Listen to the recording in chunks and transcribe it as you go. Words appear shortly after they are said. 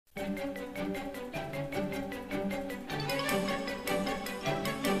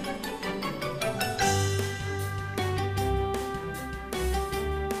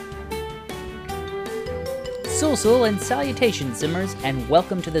Sul and salutations, Simmers, and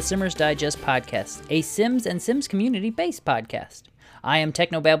welcome to the Simmers Digest podcast, a Sims and Sims community-based podcast. I am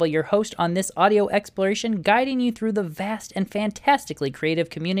Technobabble, your host on this audio exploration, guiding you through the vast and fantastically creative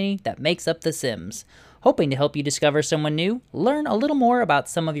community that makes up The Sims, hoping to help you discover someone new, learn a little more about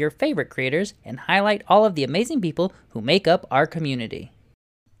some of your favorite creators, and highlight all of the amazing people who make up our community.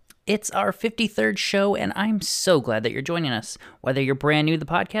 It's our 53rd show, and I'm so glad that you're joining us. Whether you're brand new to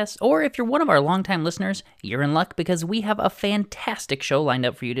the podcast, or if you're one of our longtime listeners, you're in luck because we have a fantastic show lined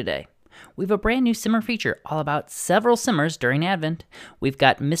up for you today. We have a brand new Simmer feature all about several Simmers during Advent. We've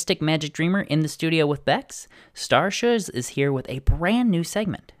got Mystic Magic Dreamer in the studio with Bex. Starshuz is here with a brand new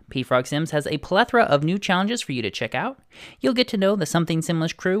segment. P-Frog Sims has a plethora of new challenges for you to check out. You'll get to know the Something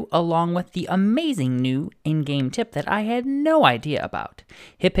Simlish crew along with the amazing new in-game tip that I had no idea about.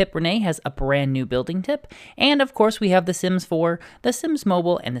 Hip Hip Renee has a brand new building tip. And of course we have The Sims 4, The Sims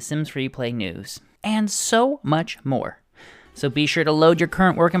Mobile, and The Sims Free Play news. And so much more. So be sure to load your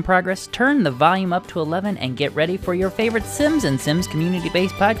current work in progress, turn the volume up to 11, and get ready for your favorite Sims and Sims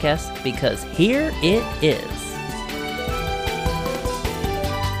community-based podcast, because here it is.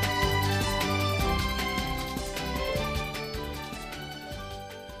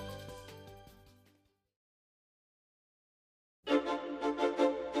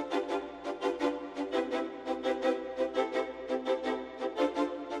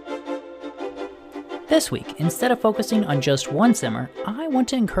 This week, instead of focusing on just one Simmer, I want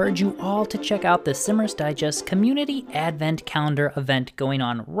to encourage you all to check out the Simmers Digest Community Advent Calendar event going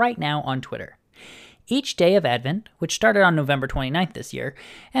on right now on Twitter. Each day of Advent, which started on November 29th this year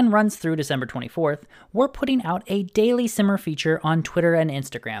and runs through December 24th, we're putting out a daily Simmer feature on Twitter and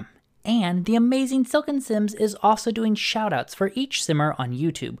Instagram. And the amazing Silken Sims is also doing shoutouts for each Simmer on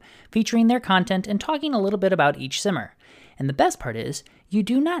YouTube, featuring their content and talking a little bit about each Simmer. And the best part is, you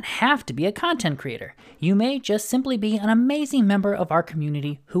do not have to be a content creator. You may just simply be an amazing member of our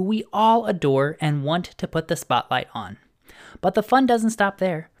community who we all adore and want to put the spotlight on. But the fun doesn't stop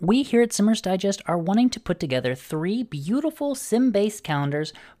there. We here at Simmers Digest are wanting to put together 3 beautiful sim-based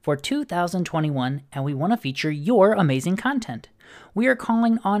calendars for 2021, and we want to feature your amazing content. We are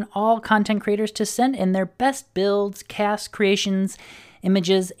calling on all content creators to send in their best builds, cast creations,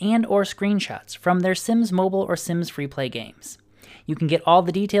 images, and or screenshots from their Sims Mobile or Sims Free Play games. You can get all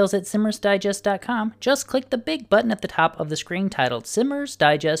the details at simmersdigest.com. Just click the big button at the top of the screen titled Simmers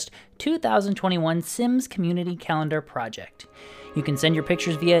Digest 2021 Sims Community Calendar Project. You can send your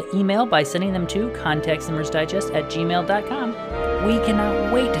pictures via email by sending them to contactsimmersdigest@gmail.com. We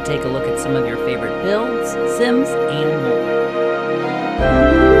cannot wait to take a look at some of your favorite builds, Sims, and more.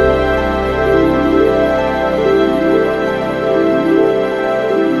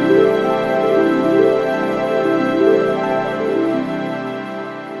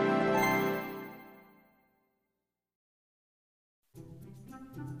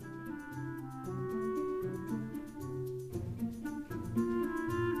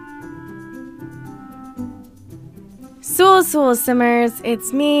 Sul Simmers,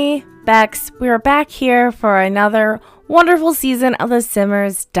 it's me, Bex. We're back here for another wonderful season of the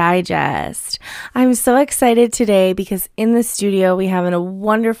Simmers Digest. I'm so excited today because in the studio we have a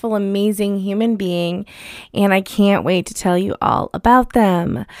wonderful, amazing human being, and I can't wait to tell you all about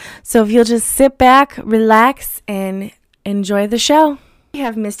them. So if you'll just sit back, relax, and enjoy the show. We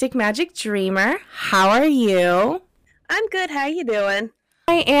have Mystic Magic Dreamer. How are you? I'm good. How you doing?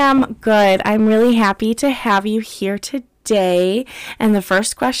 I am good. I'm really happy to have you here today. And the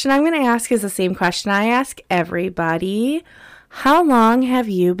first question I'm going to ask is the same question I ask everybody. How long have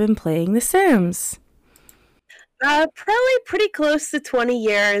you been playing The Sims? Probably pretty close to 20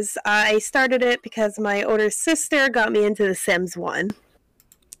 years. I started it because my older sister got me into The Sims 1.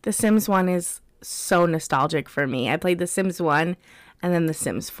 The Sims 1 is so nostalgic for me. I played The Sims 1 and then The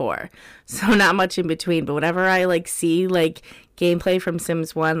Sims 4. So not much in between, but whenever I see gameplay from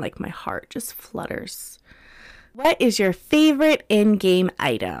Sims 1, my heart just flutters. What is your favorite in-game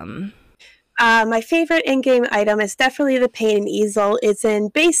item? My favorite in-game item is definitely the painting easel. It's in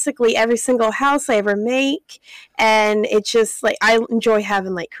basically every single house I ever make, and it's just I enjoy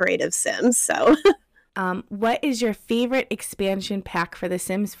having creative Sims. So, what is your favorite expansion pack for The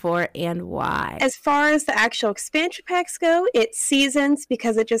Sims 4 and why? As far as the actual expansion packs go, it's Seasons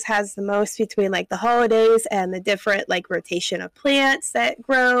because it just has the most between the holidays and the different rotation of plants that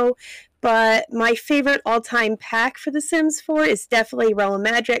grow. But my favorite all-time pack for The Sims 4 is definitely Realm of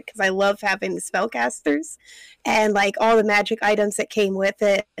Magic, because I love having the spellcasters and like all the magic items that came with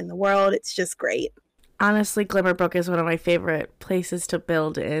it in the world. It's just great. Honestly, Glimmerbrook is one of my favorite places to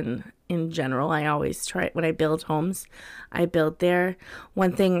build in general. I always try, when I build homes, I build there.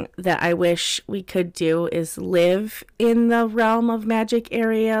 One thing that I wish we could do is live in the Realm of Magic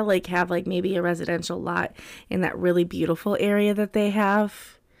area, like have like maybe a residential lot in that really beautiful area that they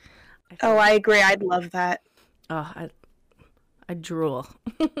have. Oh, I agree. I'd love that. Oh, I drool.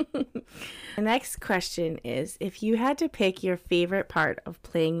 The next question is, if you had to pick your favorite part of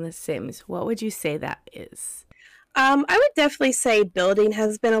playing The Sims, what would you say that is? I would definitely say building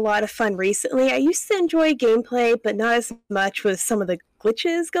has been a lot of fun recently. I used to enjoy gameplay, but not as much with some of the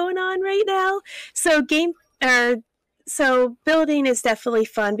glitches going on right now. So so building is definitely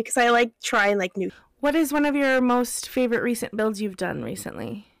fun because I like trying like new. What is one of your most favorite recent builds you've done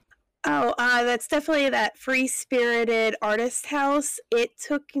recently? Oh, that's definitely that free-spirited artist house. It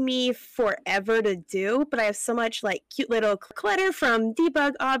took me forever to do, but I have so much like cute little clutter from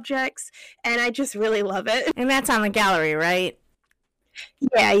debug objects, and I just really love it. And that's on the gallery, right?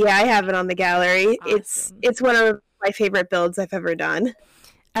 Yeah, I have it on the gallery. Awesome. It's one of my favorite builds I've ever done.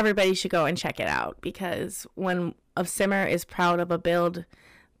 Everybody should go and check it out, because when a Simmer is proud of a build,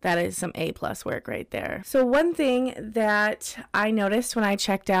 that is some A+ work right there. So one thing that I noticed when I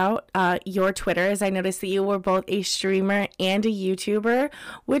checked out your Twitter is I noticed that you were both a streamer and a YouTuber.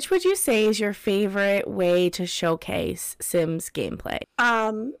 Which would you say is your favorite way to showcase Sims gameplay?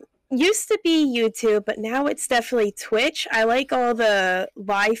 Used to be YouTube, but now it's definitely Twitch. I like all the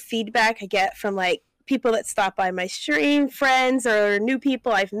live feedback I get from like people that stop by my stream, friends or new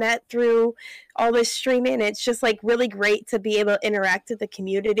people I've met through all this streaming. It's just like really great to be able to interact with the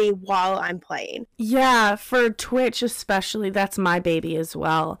community while I'm playing. Yeah, for Twitch especially, that's my baby as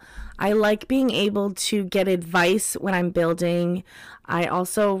well. I like being able to get advice when I'm building. I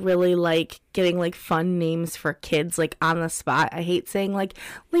also really like getting like fun names for kids like on the spot. I hate saying like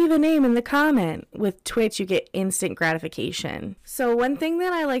leave a name in the comment. With Twitch you get instant gratification. So one thing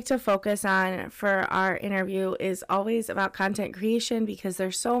that I like to focus on for our interview is always about content creation, because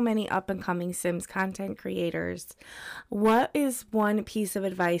there's so many up and coming Sims content creators. What is one piece of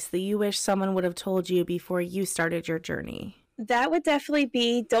advice that you wish someone would have told you before you started your journey? That would definitely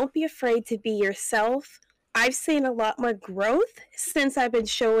be, don't be afraid to be yourself. I've seen a lot more growth since I've been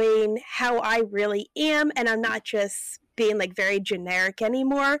showing how I really am, and I'm not just being like very generic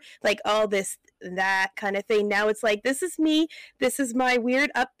anymore, like all this that kind of thing. Now it's like, this is me, this is my weird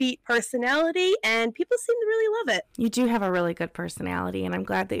upbeat personality, and people seem to really love it. You do have a really good personality, and I'm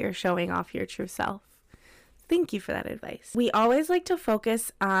glad that you're showing off your true self. Thank you for that advice. We always like to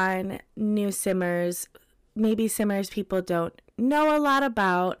focus on new Simmers, maybe Simmers people don't know a lot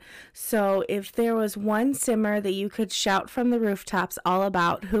about. So if there was one Simmer that you could shout from the rooftops all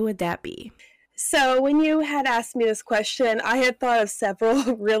about, who would that be? So when you had asked me this question, I had thought of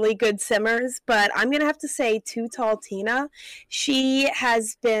several really good Simmers, but I'm going to have to say Too Tall Tina. She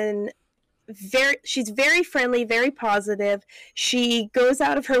has been she's very friendly, very positive. She goes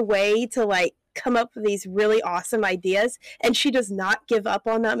out of her way to like come up with these really awesome ideas, and she does not give up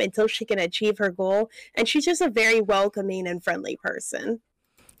on them until she can achieve her goal. And she's just a very welcoming and friendly person.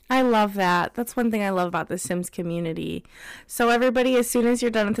 I love that. That's one thing I love about the Sims community. So everybody, as soon as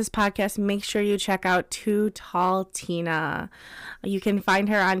you're done with this podcast, make sure you check out Too Tall Tina. You can find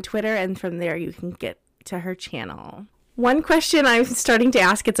her on Twitter, and from there you can get to her channel. One question I'm starting to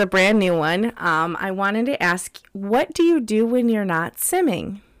ask, it's a brand new one. I wanted to ask, what do you do when you're not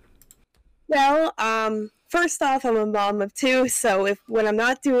simming? Well, first off, I'm a mom of two, so when I'm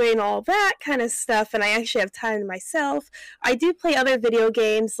not doing all that kind of stuff and I actually have time to myself, I do play other video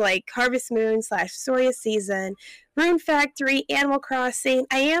games like Harvest Moon / Soria Season, Rune Factory, Animal Crossing.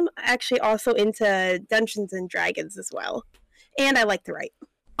 I am actually also into Dungeons and Dragons as well, and I like to write.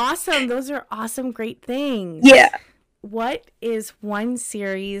 Awesome. Those are awesome, great things. Yeah. What is one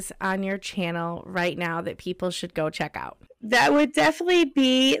series on your channel right now that people should go check out? That would definitely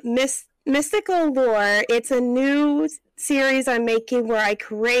be Mystical Lore. It's a new series I'm making where I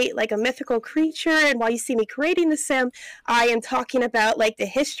create like a mythical creature, and while you see me creating the sim, I am talking about like the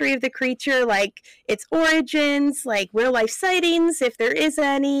history of the creature, like its origins, like real life sightings if there is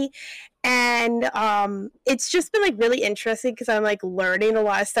any. And it's just been like really interesting because I'm like learning a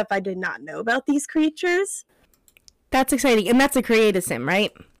lot of stuff I did not know about these creatures. That's exciting. And that's a creative sim,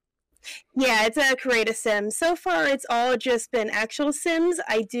 right? Yeah, it's a creative sim. So far, it's all just been actual sims.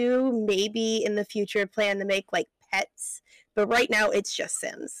 I do maybe in the future plan to make like pets, but right now it's just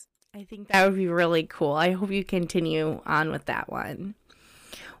sims. I think that would be really cool. I hope you continue on with that one.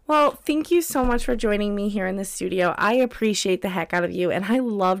 Well, thank you so much for joining me here in the studio. I appreciate the heck out of you, and I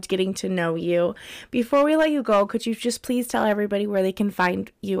loved getting to know you. Before we let you go, could you just please tell everybody where they can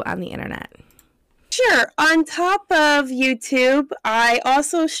find you on the internet? Sure. On top of YouTube, I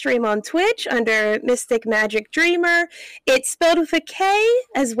also stream on Twitch under Mystic Magic Dreamer. It's spelled with a K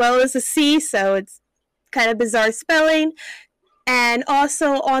as well as a C, so it's kind of bizarre spelling. And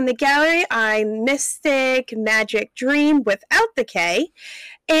also on the gallery, I'm Mystic Magic Dream without the K.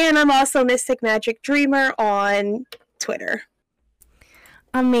 And I'm also Mystic Magic Dreamer on Twitter.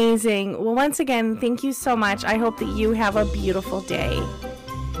 Amazing. Well, once again, thank you so much. I hope that you have a beautiful day.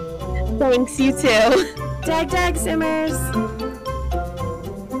 Thanks, you too. Dag dag, Simmers.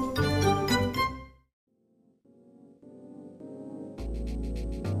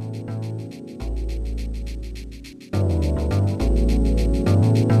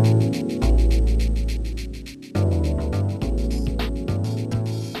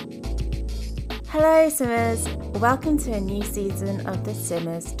 Hello Simmers, welcome to a new season of the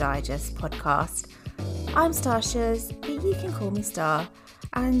Simmers Digest podcast. I'm Starshiz, but you can call me Star,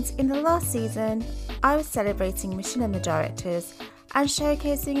 and in the last season I was celebrating Machinima directors and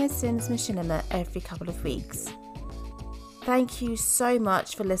showcasing a Sims Machinima every couple of weeks. Thank you so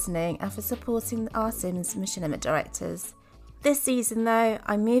much for listening and for supporting our Sims Machinima directors. This season though,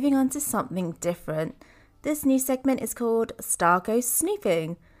 I'm moving on to something different. This new segment is called Star Goes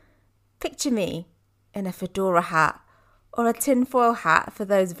Snooping. Picture me in a fedora hat or a tinfoil hat for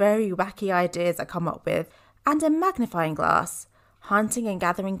those very wacky ideas I come up with, and a magnifying glass, hunting and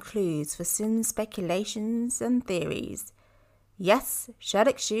gathering clues for Sims speculations and theories. Yes,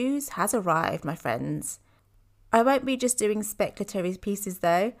 Sherlock Shoes has arrived, my friends. I won't be just doing speculatory pieces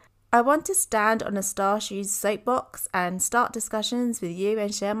though. I want to stand on a Star Shoes soapbox and start discussions with you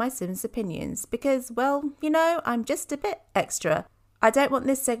and share my Sims opinions because, well, you know, I'm just a bit extra. I don't want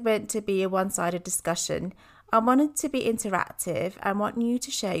this segment to be a one-sided discussion. I want it to be interactive and want you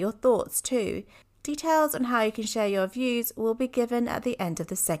to share your thoughts too. Details on how you can share your views will be given at the end of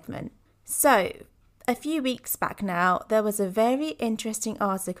the segment. So, a few weeks back now, there was a very interesting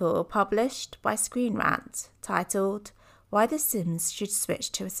article published by Screen Rant titled Why the Sims Should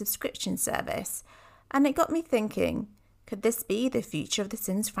Switch to a Subscription Service. And it got me thinking, could this be the future of the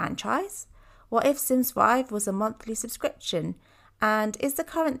Sims franchise? What if Sims 5 was a monthly subscription? And is the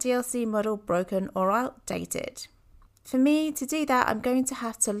current DLC model broken or outdated? For me, to do that, I'm going to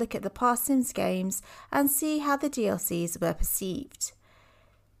have to look at the past Sims games and see how the DLCs were perceived.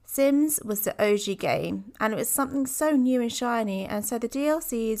 Sims was the OG game, and it was something so new and shiny, and so the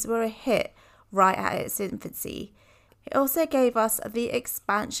DLCs were a hit right at its infancy. It also gave us the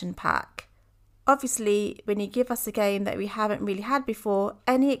expansion pack. Obviously, when you give us a game that we haven't really had before,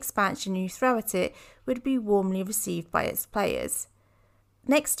 any expansion you throw at it would be warmly received by its players.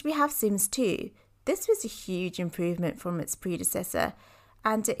 Next, we have Sims 2. This was a huge improvement from its predecessor,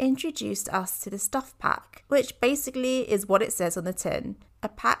 and it introduced us to the Stuff Pack, which basically is what it says on the tin. A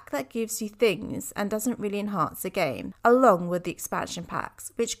pack that gives you things and doesn't really enhance the game, along with the expansion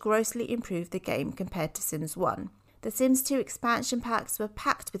packs, which grossly improved the game compared to Sims 1. The Sims 2 expansion packs were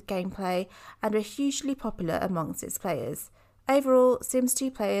packed with gameplay and were hugely popular amongst its players. Overall, Sims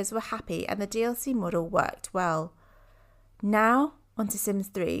 2 players were happy and the DLC model worked well. Now, onto Sims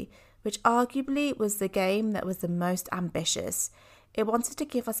 3, which arguably was the game that was the most ambitious. It wanted to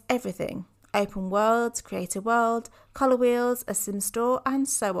give us everything: open world, create a world, colour wheels, a Sim store, and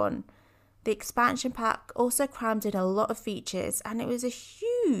so on. The expansion pack also crammed in a lot of features, and it was a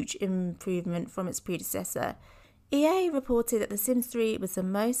huge improvement from its predecessor. EA reported that The Sims 3 was the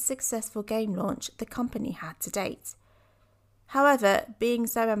most successful game launch the company had to date. However, being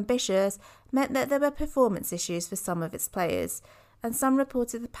so ambitious meant that there were performance issues for some of its players, and some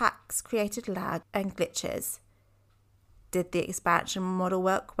reported the packs created lag and glitches. Did the expansion model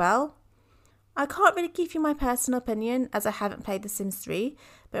work well? I can't really give you my personal opinion as I haven't played The Sims 3,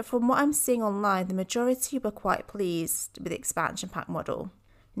 but from what I'm seeing online, the majority were quite pleased with the expansion pack model.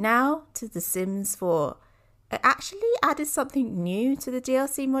 Now to The Sims 4. It actually added something new to the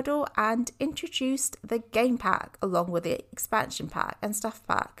DLC model and introduced the game pack along with the expansion pack and stuff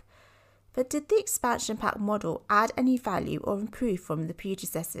pack. But did the expansion pack model add any value or improve from the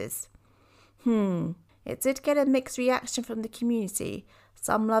predecessors? It did get a mixed reaction from the community,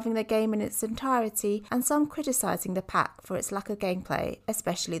 some loving the game in its entirety and some criticising the pack for its lack of gameplay,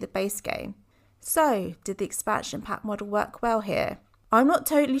 especially the base game. So, did the expansion pack model work well here? I'm not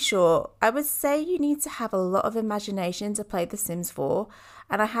totally sure. I would say you need to have a lot of imagination to play The Sims 4,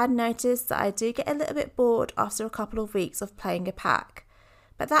 and I had noticed that I do get a little bit bored after a couple of weeks of playing a pack.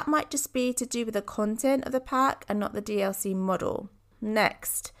 But that might just be to do with the content of the pack and not the DLC model.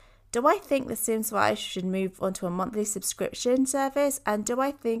 Next, do I think The Sims 5 should move onto a monthly subscription service, and do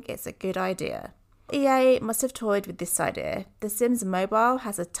I think it's a good idea? EA must have toyed with this idea. The Sims Mobile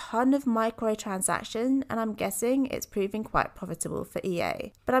has a ton of microtransactions, and I'm guessing it's proving quite profitable for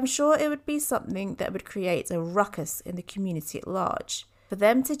EA. But I'm sure it would be something that would create a ruckus in the community at large. For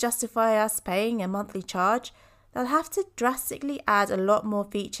them to justify us paying a monthly charge, they'll have to drastically add a lot more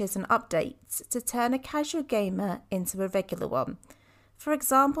features and updates to turn a casual gamer into a regular one. For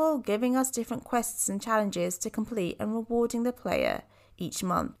example, giving us different quests and challenges to complete and rewarding the player each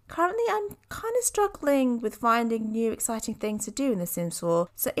month. Currently, I'm kind of struggling with finding new exciting things to do in The Sims 4,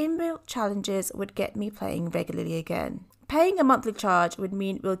 so inbuilt challenges would get me playing regularly again. Paying a monthly charge would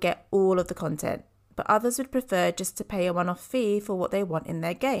mean we'll get all of the content, but others would prefer just to pay a one-off fee for what they want in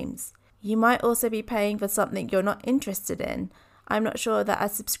their games. You might also be paying for something you're not interested in. I'm not sure that a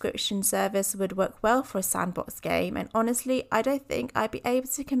subscription service would work well for a sandbox game, and honestly, I don't think I'd be able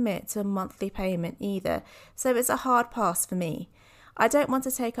to commit to a monthly payment either, so it's a hard pass for me. I don't want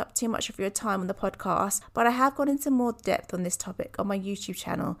to take up too much of your time on the podcast, but I have gone into more depth on this topic on my YouTube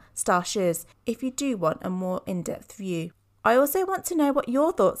channel, Starshiz, if you do want a more in-depth view. I also want to know what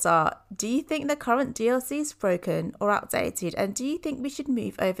your thoughts are. Do you think the current DLC is broken or outdated, and do you think we should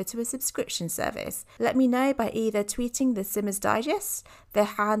move over to a subscription service? Let me know by either tweeting the Simmers Digest, their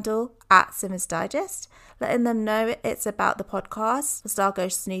handle @Simmers Digest, letting them know it's about the podcast, Star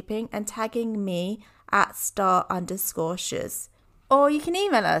Goes Snooping, and tagging me @star_shiz. Or you can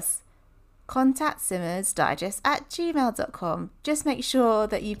email us, contactsimmersdigest@gmail.com. Just make sure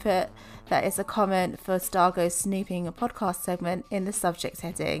that you put that it's a comment for Star Goes Snooping, a podcast segment, in the subject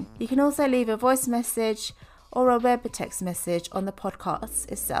heading. You can also leave a voice message or a web text message on the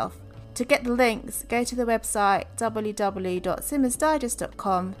podcast itself. To get the links, go to the website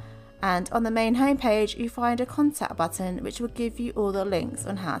www.simmersdigest.com, and on the main homepage you find a contact button which will give you all the links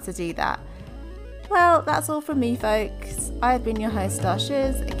on how to do that. Well, that's all from me, folks. I've been your host,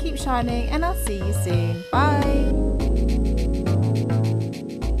 Starshiz. Keep shining, and I'll see you soon. Bye!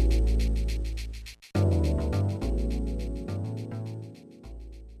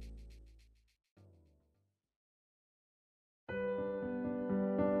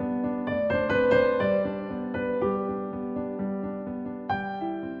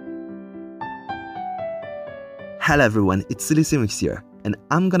 Hello everyone, it's Silly Simmix here, and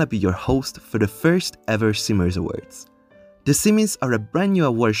I'm gonna be your host for the first ever Simmers Awards. The Simmies are a brand new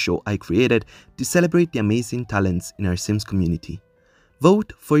award show I created to celebrate the amazing talents in our Sims community.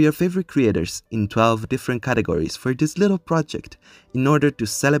 Vote for your favorite creators in 12 different categories for this little project in order to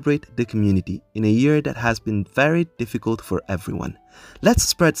celebrate the community in a year that has been very difficult for everyone. Let's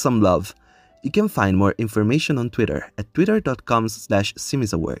spread some love. You can find more information on Twitter at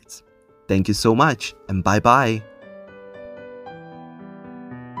twitter.com/SimmiesAwards. Thank you so much, and bye bye!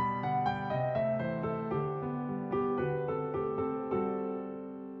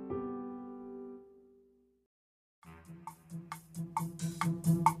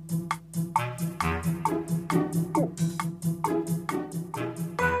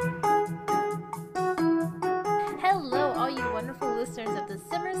 Hello, all you wonderful listeners of the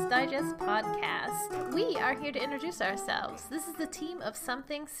Simmers Digest podcast. We are here to introduce ourselves. This is the team of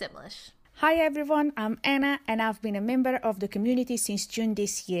Something Simlish. Hi everyone, I'm Anna and I've been a member of the community since June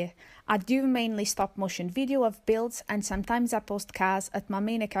this year. I do mainly stop motion video of builds and sometimes I post cars at my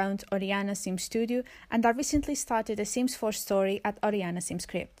main account Oriana Sims Studio, and I recently started a Sims 4 story at Oriana Sims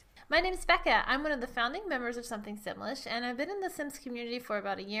Script. My name is Becca. I'm one of the founding members of Something Simlish, and I've been in the Sims community for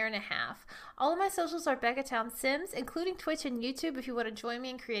about a year and a half. All of my socials are Beccatown Sims, including Twitch and YouTube if you want to join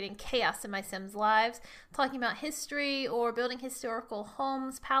me in creating chaos in my Sims lives, talking about history or building historical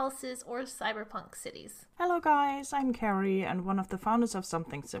homes, palaces, or cyberpunk cities. Hello guys, I'm Carrie and one of the founders of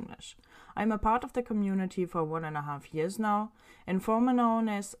Something Simlish. I'm a part of the community for 1.5 years now, and formerly known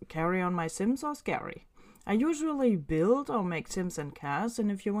as Carrie on My Sims or Scary. I usually build or make Sims and cars,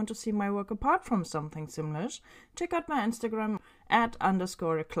 and if you want to see my work apart from Something Simlish, check out my Instagram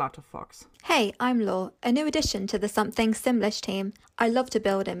 @_clutterfox. Hey, I'm Law, a new addition to the Something Simlish team. I love to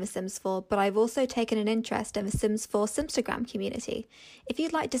build in The Sims 4, but I've also taken an interest in the Sims 4 Simstagram community. If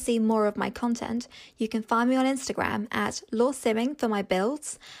you'd like to see more of my content, you can find me on Instagram at LawSimming for my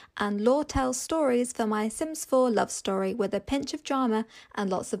builds, and Law Tells Stories for my Sims 4 love story with a pinch of drama and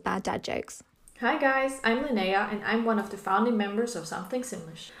lots of bad dad jokes. Hi guys, I'm Linnea and I'm one of the founding members of Something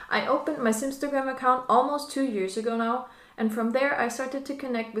Simlish. I opened my Simstagram account almost 2 years ago now, and from there I started to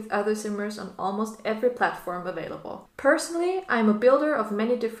connect with other Simmers on almost every platform available. Personally, I'm a builder of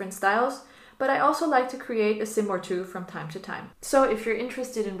many different styles, but I also like to create a sim or two from time to time. So if you're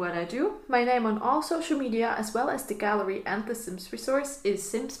interested in what I do, my name on all social media as well as the gallery and the Sims resource is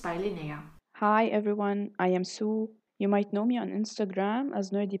Sims by Linnea. Hi everyone, I am Sue. You might know me on Instagram as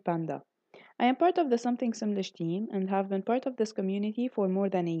Nerdy Panda. I am part of the Something Simlish team and have been part of this community for more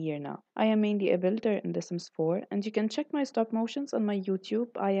than a year now. I am mainly a builder in The Sims 4, and you can check my stop motions on my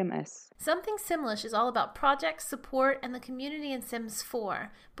YouTube IMS. Something Simlish is all about projects, support, and the community in Sims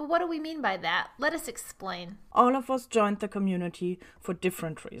 4. But what do we mean by that? Let us explain. All of us joined the community for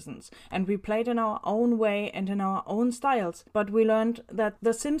different reasons, and we played in our own way and in our own styles, but we learned that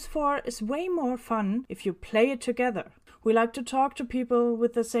The Sims 4 is way more fun if you play it together. We like to talk to people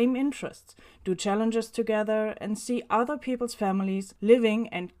with the same interests, do challenges together, and see other people's families living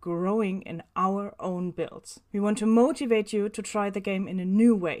and growing in our own builds. We want to motivate you to try the game in a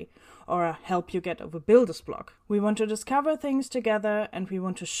new way, or help you get over builder's block. We want to discover things together, and we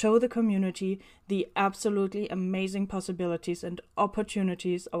want to show the community the absolutely amazing possibilities and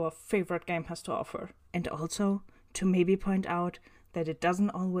opportunities our favorite game has to offer. And also to maybe point out that it doesn't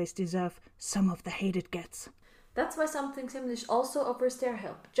always deserve some of the hate it gets. That's why Something Simlish also offers their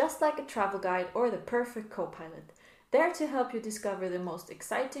help, just like a travel guide or the perfect co-pilot. There to help you discover the most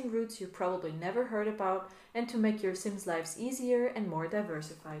exciting routes you probably never heard about and to make your Sims lives easier and more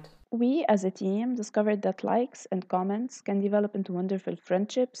diversified. We as a team discovered that likes and comments can develop into wonderful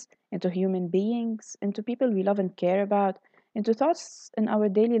friendships, into human beings, into people we love and care about, into thoughts in our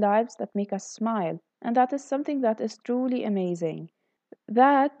daily lives that make us smile. And that is something that is truly amazing.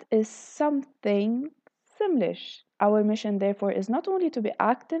 That is something Simlish. Our mission, therefore, is not only to be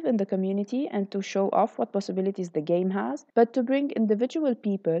active in the community and to show off what possibilities the game has, but to bring individual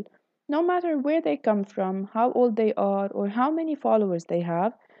people, no matter where they come from, how old they are, or how many followers they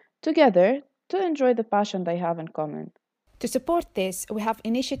have, together to enjoy the passion they have in common. To support this, we have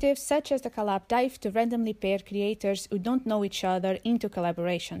initiatives such as the Collab Dive to randomly pair creators who don't know each other into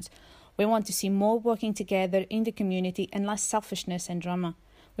collaborations. We want to see more working together in the community and less selfishness and drama.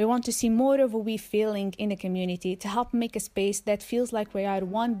 We want to see more of a we feeling in the community to help make a space that feels like we are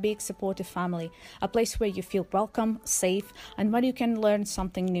one big supportive family, a place where you feel welcome, safe, and where you can learn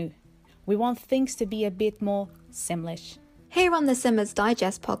something new. We want things to be a bit more Simlish. Here on the Simmers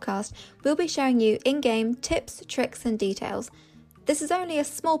Digest podcast, we'll be showing you in-game tips, tricks and details. This is only a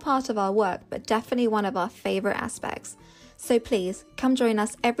small part of our work, but definitely one of our favourite aspects. So please, come join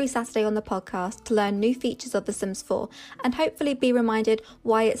us every Saturday on the podcast to learn new features of The Sims 4 and hopefully be reminded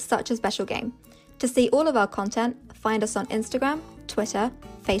why it's such a special game. To see all of our content, find us on Instagram, Twitter,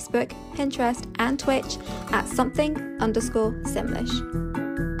 Facebook, Pinterest and Twitch at something_Simlish.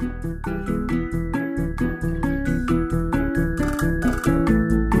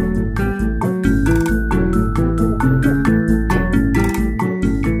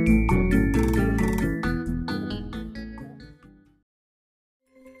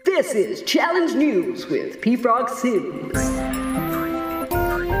 This is Challenge News with P-Frog Sims.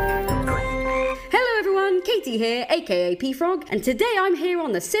 Hello everyone, Katie here, aka P-Frog, and today I'm here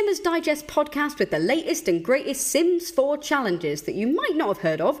on the Simmers Digest podcast with the latest and greatest Sims 4 challenges that you might not have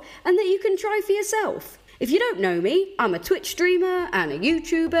heard of and that you can try for yourself. If you don't know me, I'm a Twitch streamer and a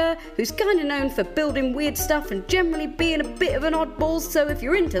YouTuber who's kind of known for building weird stuff and generally being a bit of an oddball, so if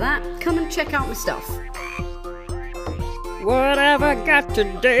you're into that, come and check out my stuff. What have I got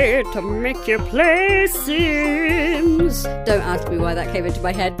today to make you play Sims? Don't ask me why that came into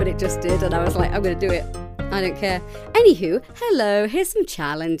my head, but it just did, and I was like, I'm going to do it. I don't care. Anywho, hello, here's some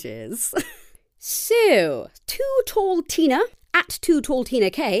challenges. So, Too Tall Tina, at Too Tall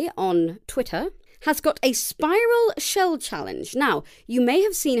Tina K on Twitter, has got a spiral shell challenge. Now, you may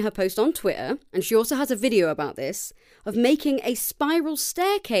have seen her post on Twitter, and she also has a video about this, of making a spiral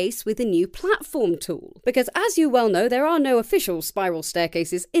staircase with a new platform tool. Because as you well know, there are no official spiral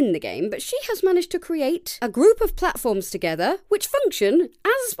staircases in the game, but she has managed to create a group of platforms together which function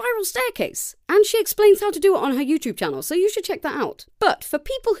as a spiral staircase. And she explains how to do it on her YouTube channel, so you should check that out. But for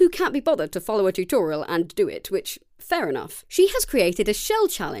people who can't be bothered to follow a tutorial and do it, which fair enough, she has created a shell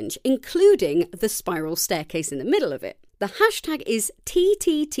challenge, including the spiral staircase in the middle of it. The hashtag is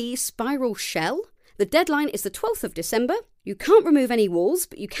TTT Spiral Shell. The deadline is the 12th of December. You can't remove any walls,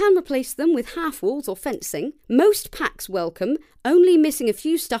 but you can replace them with half walls or fencing. Most packs welcome, only missing a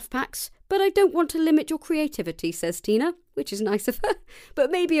few stuff packs, but I don't want to limit your creativity, says Tina, which is nice of her,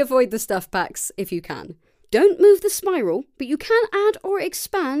 but maybe avoid the stuff packs if you can. Don't move the spiral, but you can add or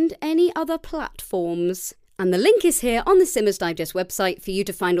expand any other platforms. And the link is here on the Simmers Digest website for you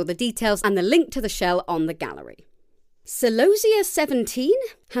to find all the details and the link to the shell on the gallery. Celosia17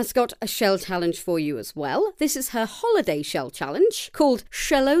 has got a shell challenge for you as well. This is her holiday shell challenge called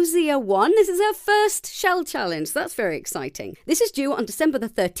Shellosia 1. This is her first shell challenge. That's very exciting. This is due on December the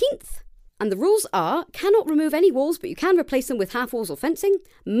 13th. And the rules are, cannot remove any walls, but you can replace them with half walls or fencing,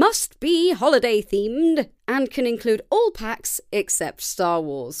 must be holiday themed, and can include all packs except Star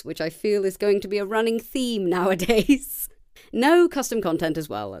Wars, which I feel is going to be a running theme nowadays. No custom content as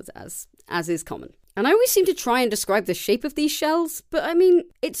well, as is common. And I always seem to try and describe the shape of these shells, but I mean,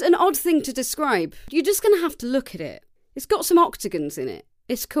 it's an odd thing to describe. You're just going to have to look at it. It's got some octagons in it.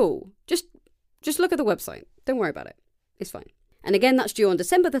 It's cool. Just look at the website. Don't worry about it. It's fine. And again, that's due on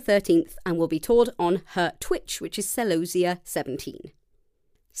December the 13th and will be toured on her Twitch, which is Celosia17.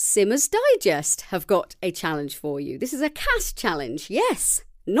 Simmers Digest have got a challenge for you. This is a cast challenge. Yes,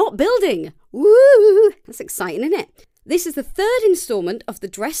 not building. Woo! That's exciting, isn't it? This is the third instalment of the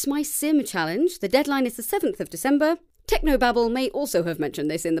Dress My Sim challenge. The deadline is the 7th of December. Technobabble may also have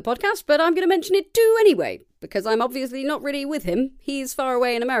mentioned this in the podcast, but I'm going to mention it too anyway, because I'm obviously not really with him. He's far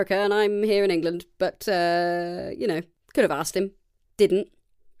away in America and I'm here in England, but, you know, could have asked him. Didn't.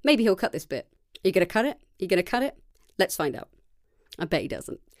 Maybe he'll cut this bit. Are you going to cut it? Are you going to cut it? Let's find out. I bet he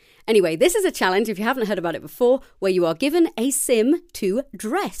doesn't. Anyway, this is a challenge, if you haven't heard about it before, where you are given a sim to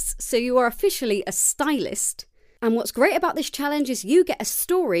dress. So you are officially a stylist. And what's great about this challenge is you get a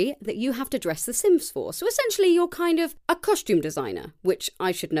story that you have to dress the Sims for. So essentially you're kind of a costume designer, which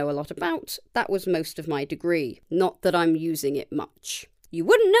I should know a lot about. That was most of my degree. Not that I'm using it much. You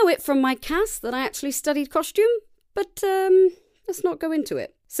wouldn't know it from my cast that I actually studied costume, but let's not go into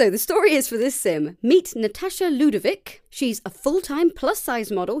it. So the story is for this sim, meet Natasha Ludovic. She's a full-time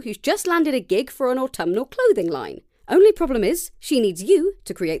plus-size model who's just landed a gig for an autumnal clothing line. Only problem is, she needs you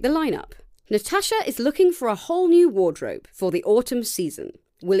to create the lineup. Natasha is looking for a whole new wardrobe for the autumn season.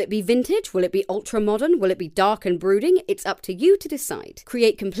 Will it be vintage? Will it be ultra-modern? Will it be dark and brooding? It's up to you to decide.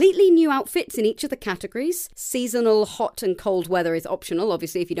 Create completely new outfits in each of the categories. Seasonal, hot and cold weather is optional.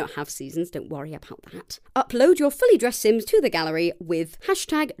 Obviously, if you don't have seasons, don't worry about that. Upload your fully dressed Sims to the gallery with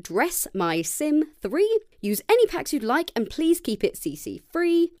hashtag DressMySim3. Use any packs you'd like and please keep it CC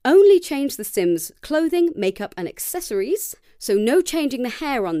free. Only change the Sims' clothing, makeup and accessories. So no changing the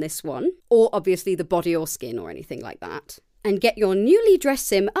hair on this one, or obviously the body or skin or anything like that. And get your newly dressed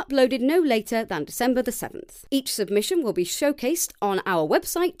sim uploaded no later than December the 7th. Each submission will be showcased on our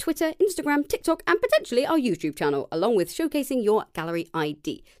website, Twitter, Instagram, TikTok, and potentially our YouTube channel, along with showcasing your gallery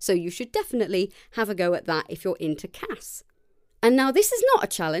ID. So you should definitely have a go at that if you're into CAS. And now this is not a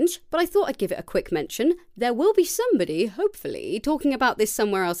challenge, but I thought I'd give it a quick mention. There will be somebody, hopefully, talking about this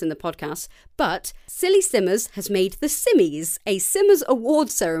somewhere else in the podcast, but Silly Simmers has made the Simmies, a Simmers award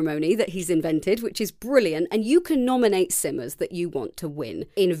ceremony that he's invented, which is brilliant, and you can nominate Simmers that you want to win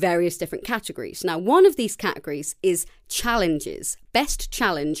in various different categories. Now, one of these categories is challenges, best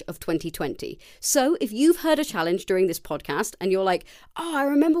challenge of 2020. So if you've heard a challenge during this podcast and you're like, oh, I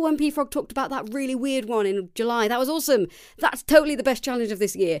remember when P-Frog talked about that really weird one in July, that was awesome, that's totally the best challenge of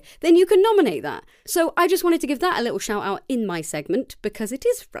this year, then you can nominate that. So I just wanted to give that a little shout out in my segment because it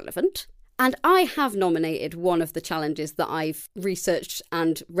is relevant. And I have nominated one of the challenges that I've researched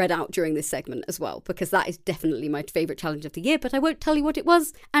and read out during this segment as well, because that is definitely my favourite challenge of the year, but I won't tell you what it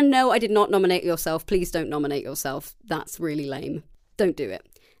was. And no, I did not nominate yourself. Please don't nominate yourself. That's really lame. Don't do it.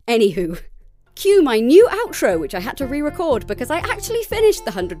 Anywho, cue my new outro, which I had to re-record because I actually finished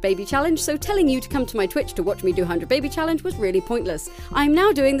the 100 Baby Challenge, so telling you to come to my Twitch to watch me do 100 Baby Challenge was really pointless. I'm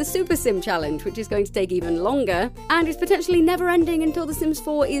now doing the Super Sim Challenge, which is going to take even longer, and is potentially never ending until The Sims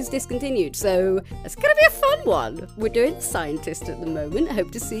 4 is discontinued, so it's gonna be a fun one. We're doing the Scientist at the moment. I hope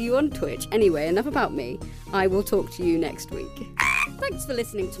to see you on Twitch. Anyway, enough about me. I will talk to you next week. Thanks for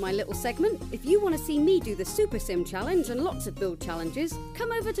listening to my little segment. If you want to see me do the Super Sim Challenge and lots of build challenges,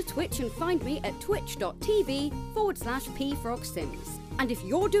 come over to Twitch and find me at twitch.tv/pfrogsims. And if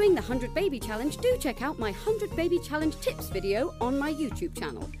you're doing the 100 Baby Challenge, do check out my 100 Baby Challenge tips video on my YouTube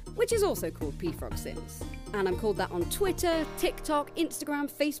channel, which is also called P-Frog Sims. And I'm called that on Twitter, TikTok, Instagram,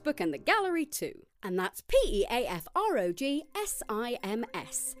 Facebook, and the gallery too. And that's PEAFROGSIMS.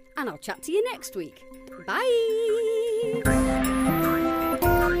 And I'll chat to you next week. Bye!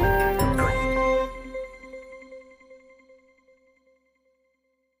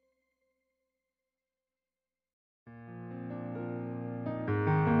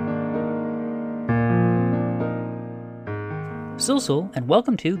 Sulsul, and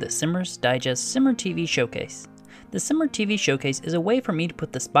welcome to the Simmers Digest Simmer TV Showcase. The Simmer TV Showcase is a way for me to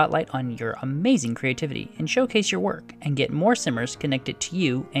put the spotlight on your amazing creativity and showcase your work and get more Simmers connected to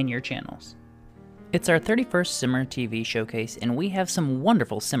you and your channels. It's our 31st Simmer TV Showcase and we have some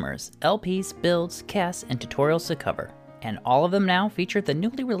wonderful Simmers, LPs, builds, casts, and tutorials to cover. and all of them now feature the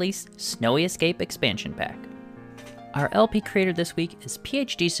newly released Snowy Escape expansion pack. Our LP creator this week is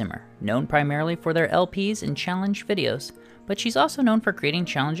PhD Simmer, known primarily for their LPs and challenge videos, but she's also known for creating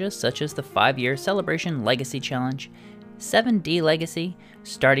challenges such as the 5-year Celebration Legacy Challenge, 7D Legacy,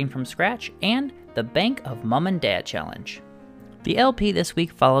 Starting from Scratch, and the Bank of Mum and Dad Challenge. The LP this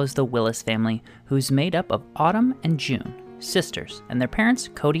week follows the Willis family, who's made up of Autumn and June, sisters, and their parents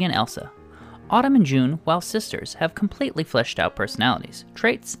Cody and Elsa. Autumn and June, while sisters, have completely fleshed out personalities,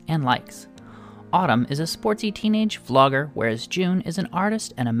 traits, and likes. Autumn is a sportsy teenage vlogger, whereas June is an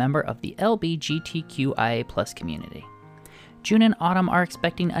artist and a member of the LGBTQIA+ community. June and Autumn are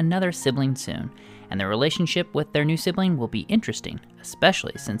expecting another sibling soon, and their relationship with their new sibling will be interesting,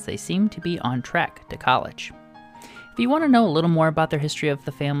 especially since they seem to be on track to college. If you want to know a little more about their history of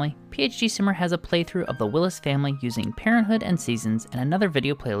the family, PhD Simmer has a playthrough of the Willis family using Parenthood and Seasons and another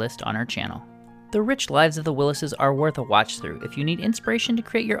video playlist on our channel. The rich lives of the Willises are worth a watch through if you need inspiration to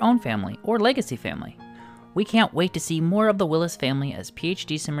create your own family or legacy family. We can't wait to see more of the Willis family as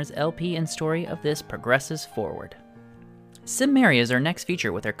PhD Simmer's LP and story of this progresses forward. Sim Mary is our next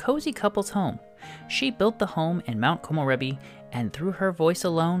feature with her cozy couple's home. She built the home in Mount Komorebi, and through her voice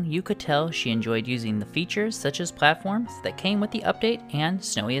alone, you could tell she enjoyed using the features such as platforms that came with the update and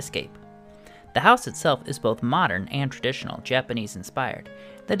Snowy Escape. The house itself is both modern and traditional, Japanese inspired.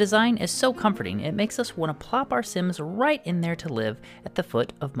 The design is so comforting it makes us want to plop our Sims right in there to live at the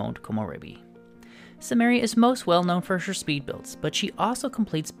foot of Mount Komorebi. Sim Mary is most well known for her speed builds, but she also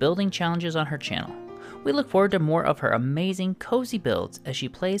completes building challenges on her channel. We look forward to more of her amazing, cozy builds as she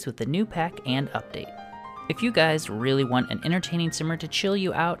plays with the new pack and update. If you guys really want an entertaining simmer to chill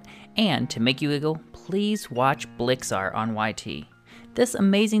you out and to make you giggle, please watch Blixar on YT. This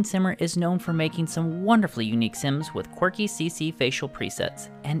amazing simmer is known for making some wonderfully unique sims with quirky CC facial presets,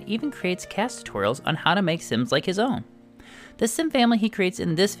 and even creates cast tutorials on how to make sims like his own. The sim family he creates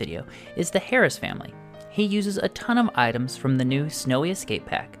in this video is the Harris family. He uses a ton of items from the new Snowy Escape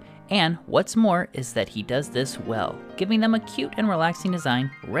pack, and what's more is that he does this well, giving them a cute and relaxing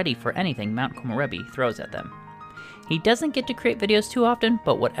design ready for anything Mount Komorebi throws at them. He doesn't get to create videos too often,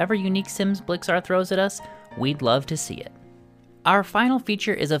 but whatever unique sims Blixar throws at us, we'd love to see it. Our final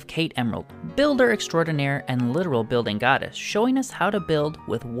feature is of Kate Emerald, builder extraordinaire and literal building goddess, showing us how to build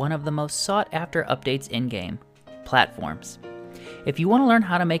with one of the most sought after updates in-game, platforms. If you want to learn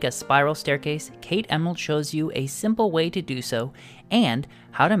how to make a spiral staircase, Kate Emerald shows you a simple way to do so, and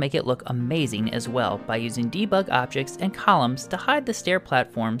how to make it look amazing as well by using debug objects and columns to hide the stair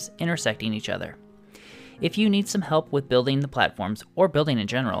platforms intersecting each other. If you need some help with building the platforms, or building in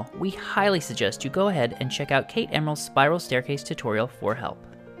general, we highly suggest you go ahead and check out Kate Emerald's Spiral Staircase tutorial for help.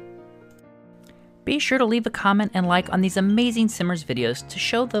 Be sure to leave a comment and like on these amazing Simmers videos to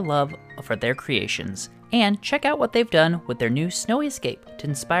show the love for their creations, and check out what they've done with their new Snowy Escape to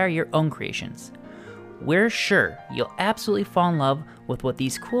inspire your own creations. We're sure you'll absolutely fall in love with what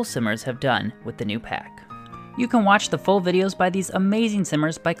these cool Simmers have done with the new pack. You can watch the full videos by these amazing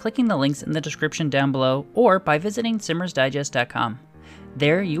Simmers by clicking the links in the description down below, or by visiting simmersdigest.com.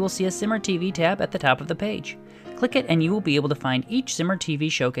 There you will see a Simmer TV tab at the top of the page. Click it and you will be able to find each Simmer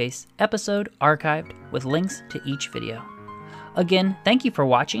TV showcase episode archived with links to each video. Again, thank you for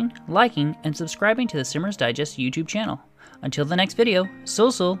watching, liking, and subscribing to the Simmers Digest YouTube channel. Until the next video,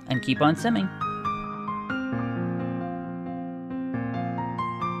 sul and keep on simming.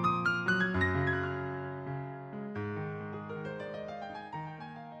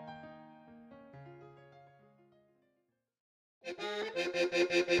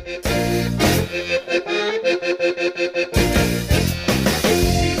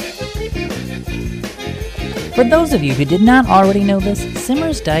 For those of you who did not already know this,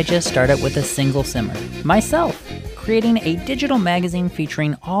 Simmers Digest started with a single simmer, myself, creating a digital magazine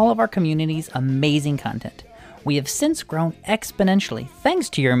featuring all of our community's amazing content. We have since grown exponentially thanks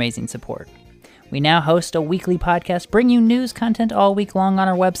to your amazing support. We now host a weekly podcast, bring you news content all week long on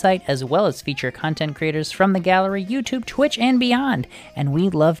our website, as well as feature content creators from the gallery, YouTube, Twitch, and beyond, and we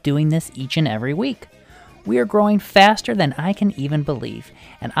love doing this each and every week. We are growing faster than I can even believe,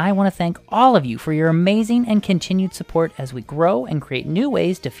 and I want to thank all of you for your amazing and continued support as we grow and create new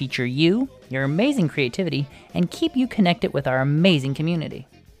ways to feature you, your amazing creativity, and keep you connected with our amazing community.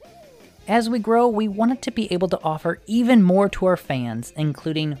 As we grow, we wanted to be able to offer even more to our fans,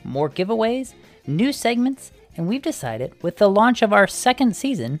 including more giveaways, new segments, and we've decided, with the launch of our second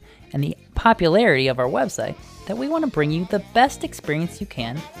season and the popularity of our website, that we want to bring you the best experience you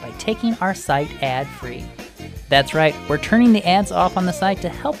can by taking our site ad-free. That's right, we're turning the ads off on the site to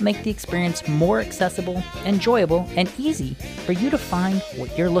help make the experience more accessible, enjoyable, and easy for you to find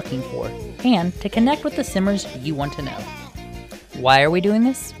what you're looking for and to connect with the Simmers you want to know. Why are we doing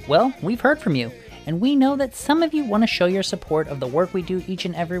this? Well, we've heard from you, and we know that some of you want to show your support of the work we do each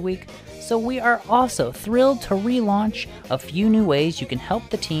and every week, so we are also thrilled to relaunch a few new ways you can help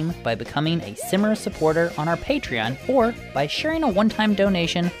the team by becoming a Simmer supporter on our Patreon or by sharing a one-time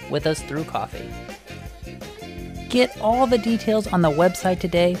donation with us through Ko-fi. Get all the details on the website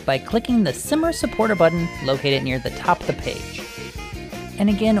today by clicking the Simmer supporter button located near the top of the page. And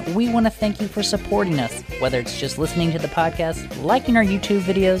again, we want to thank you for supporting us, whether it's just listening to the podcast, liking our YouTube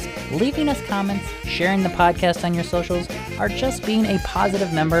videos, leaving us comments, sharing the podcast on your socials, or just being a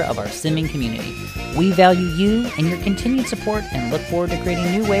positive member of our simming community. We value you and your continued support and look forward to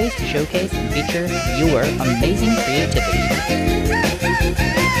creating new ways to showcase and feature your amazing creativity.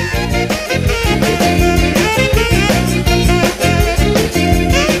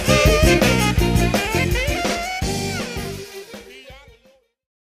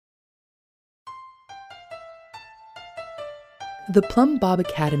 The Plum Bob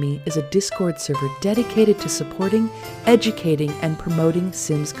Academy is a Discord server dedicated to supporting, educating, and promoting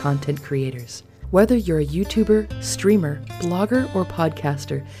Sims content creators. Whether you're a YouTuber, streamer, blogger, or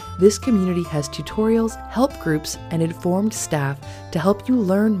podcaster, this community has tutorials, help groups, and informed staff to help you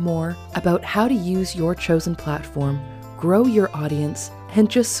learn more about how to use your chosen platform, grow your audience,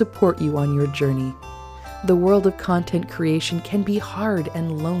 and just support you on your journey. The world of content creation can be hard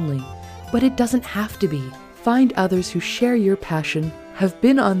and lonely, but it doesn't have to be. Find others who share your passion, have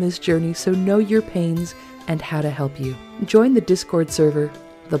been on this journey, so know your pains and how to help you. Join the Discord server,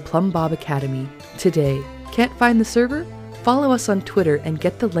 the Plum Bob Academy, today. Can't find the server? Follow us on Twitter and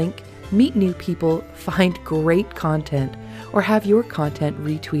get the link, meet new people, find great content, or have your content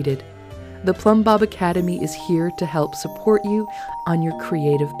retweeted. The Plum Bob Academy is here to help support you on your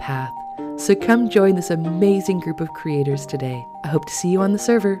creative path. So come join this amazing group of creators today. I hope to see you on the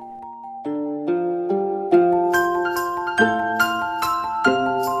server.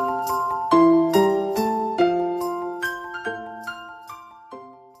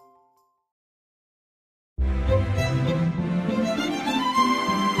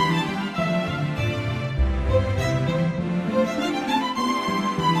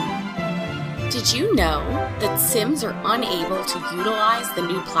 Did you know that Sims are unable to utilize the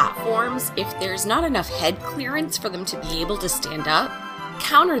new platforms if there's not enough head clearance for them to be able to stand up?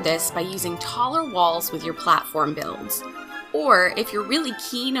 Counter this by using taller walls with your platform builds. Or if you're really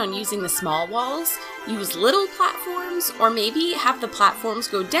keen on using the small walls, use little platforms or maybe have the platforms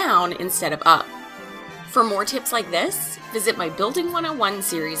go down instead of up. For more tips like this, visit my Building 101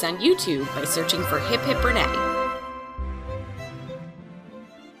 series on YouTube by searching for Hip Hip Renee.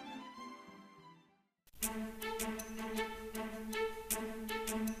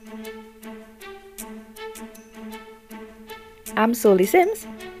 I'm Sully Sims.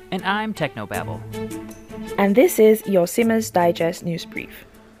 And I'm Technobabble. And this is your Simmers Digest News Brief.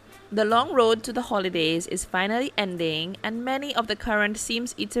 The long road to the holidays is finally ending, and many of the current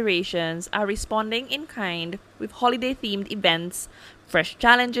Sims iterations are responding in kind with holiday-themed events, fresh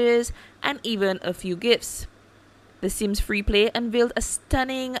challenges, and even a few gifts. The Sims Freeplay unveiled a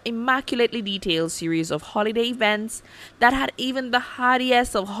stunning, immaculately detailed series of holiday events that had even the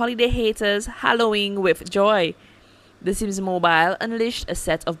hardiest of holiday haters hallowing with joy. The Sims Mobile unleashed a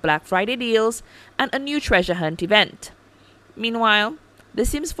set of Black Friday deals and a new treasure hunt event. Meanwhile, The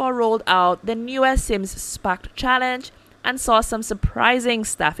Sims 4 rolled out the newest Sims Sparked Challenge and saw some surprising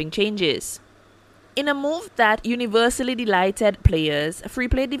staffing changes. In a move that universally delighted players,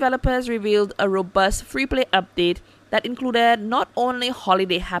 Freeplay developers revealed a robust Freeplay update that included not only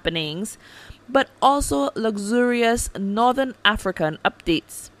holiday happenings, but also luxurious Northern African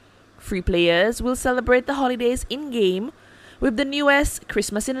updates. Free players will celebrate the holidays in-game with the newest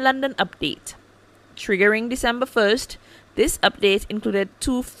Christmas in London update. Triggering December 1st, this update included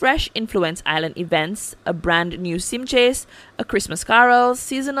 2 fresh Influence Island events, a brand new Sim Chase, a Christmas Carol,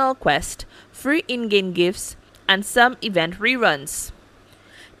 seasonal quest, free in-game gifts, and some event reruns.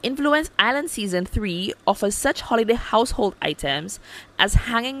 Influence Island Season 3 offers such holiday household items as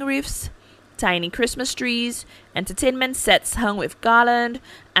hanging roofs, tiny Christmas trees, entertainment sets hung with garland,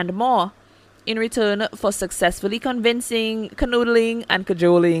 and more, in return for successfully convincing, canoodling, and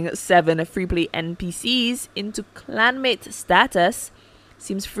cajoling 7 Freeplay NPCs into clanmate status.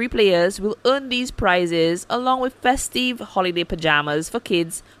 Sims Free players will earn these prizes along with festive holiday pajamas for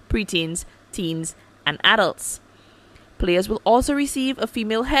kids, preteens, teens, and adults. Players will also receive a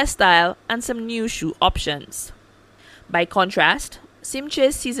female hairstyle and some new shoe options. By contrast,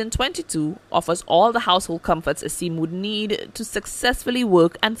 SimChase Season 22 offers all the household comforts a sim would need to successfully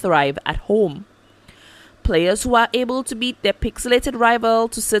work and thrive at home. Players who are able to beat their pixelated rival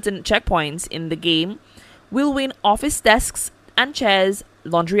to certain checkpoints in the game will win office desks and chairs,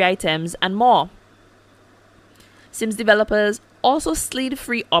 laundry items, and more. Sims developers also slid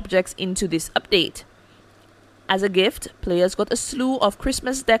free objects into this update. As a gift, players got a slew of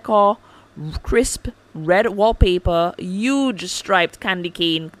Christmas decor, crisp red wallpaper, huge striped candy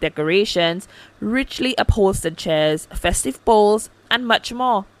cane decorations, richly upholstered chairs, festive bowls, and much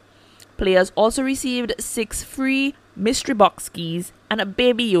more. Players also received 6 free mystery box keys and a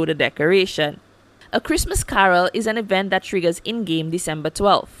Baby Yoda decoration. A Christmas Carol is an event that triggers in-game December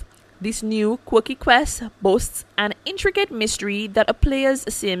 12th. This new quirky quest boasts an intricate mystery that a player's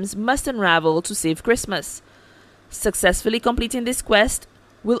Sims must unravel to save Christmas. Successfully completing this quest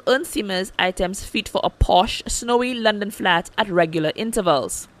will earn Simmers items fit for a posh, snowy London flat at regular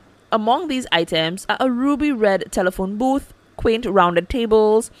intervals. Among these items are a ruby red telephone booth, quaint rounded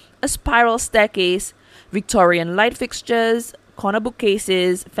tables, a spiral staircase, Victorian light fixtures, corner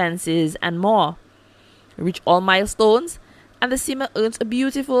bookcases, fences, and more. Reach all milestones, and the Simmer earns a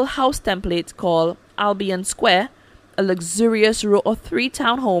beautiful house template called Albion Square, a luxurious row of 3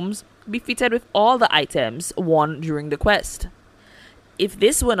 townhomes befitted with all the items won during the quest. If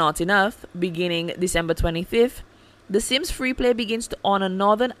this were not enough, beginning December 25th, The Sims Freeplay begins to honor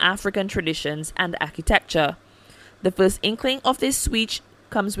Northern African traditions and architecture. The first inkling of this switch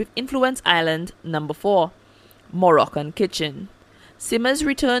comes with Influence Island number 4, Moroccan Kitchen. Simmers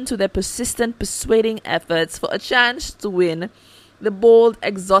return to their persistent persuading efforts for a chance to win the bold,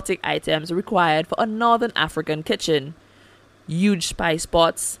 exotic items required for a Northern African kitchen. Huge spice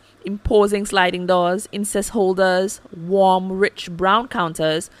pots, imposing sliding doors, incest holders, warm, rich brown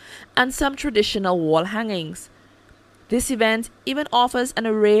counters, and some traditional wall hangings. This event even offers an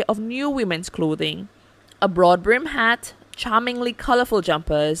array of new women's clothing, a broad brim hat, charmingly colorful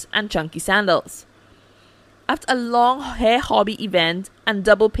jumpers, and chunky sandals. After a long hair hobby event and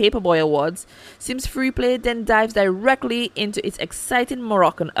double Paperboy awards, Sims Freeplay then dives directly into its exciting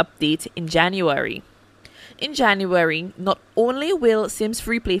Moroccan update in January. In January, not only will Sims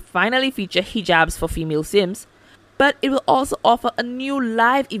Freeplay finally feature hijabs for female Sims, but it will also offer a new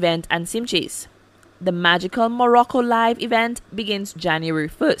live event and SimChase. The magical Morocco live event begins January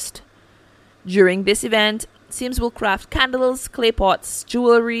 1st. During this event, Sims will craft candles, clay pots,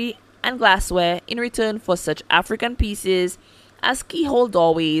 jewelry, and glassware in return for such African pieces as keyhole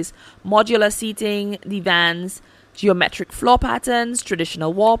doorways, modular seating, divans, geometric floor patterns,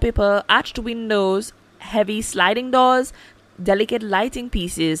 traditional wallpaper, arched windows, heavy sliding doors, delicate lighting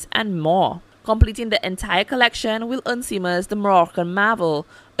pieces, and more. Completing the entire collection will earn Simmers the Moroccan Marvel,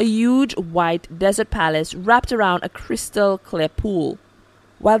 a huge white desert palace wrapped around a crystal clear pool.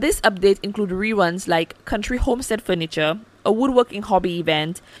 While this update includes reruns like Country Homestead Furniture, a woodworking hobby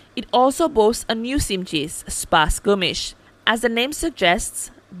event, it also boasts a new SimChase, Spa Skirmish. As the name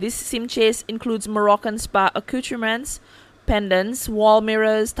suggests, this SimChase includes Moroccan spa accoutrements, pendants, wall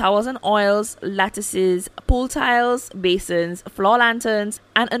mirrors, towels and oils, lattices, pool tiles, basins, floor lanterns,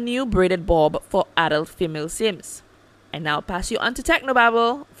 and a new braided bob for adult female Sims. I now pass you on to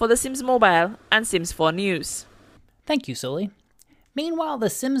Technobabble for The Sims Mobile and Sims 4 news. Thank you, Sully. Meanwhile, The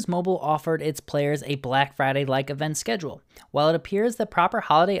Sims Mobile offered its players a Black Friday-like event schedule. While it appears that proper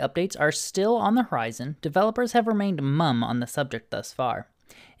holiday updates are still on the horizon, developers have remained mum on the subject thus far.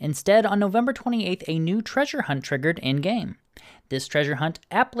 Instead, on November 28th, a new treasure hunt triggered in-game. This treasure hunt,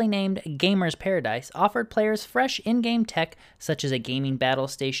 aptly named Gamer's Paradise, offered players fresh in-game tech such as a gaming battle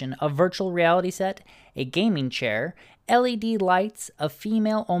station, a virtual reality set, a gaming chair, LED lights, a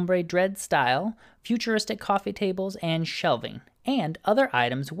female ombre dread style, futuristic coffee tables, and shelving, and other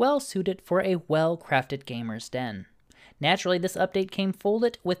items well suited for a well-crafted gamer's den. Naturally, this update came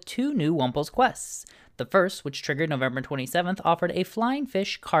folded with 2 new Wumple's quests. The first, which triggered November 27th, offered a flying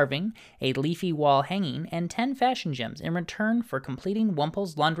fish carving, a leafy wall hanging, and 10 fashion gems in return for completing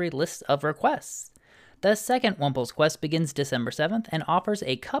Wumple's laundry list of requests. The second Wumple's quest begins December 7th and offers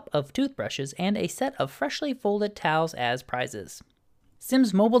a cup of toothbrushes and a set of freshly folded towels as prizes.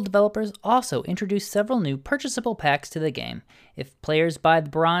 Sims Mobile developers also introduced several new purchasable packs to the game. If players buy the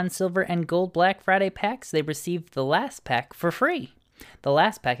Bronze, Silver, and Gold Black Friday packs, they receive the last pack for free. The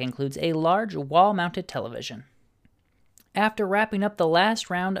last pack includes a large wall-mounted television. After wrapping up the last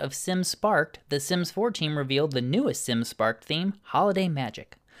round of Sims Sparked, the Sims 4 team revealed the newest Sims Sparked theme, Holiday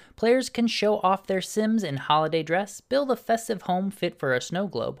Magic. Players can show off their Sims in holiday dress, build a festive home fit for a snow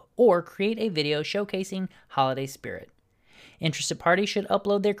globe, or create a video showcasing holiday spirit. Interested parties should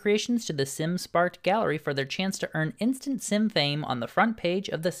upload their creations to the Sims Sparked Gallery for their chance to earn instant sim fame on the front page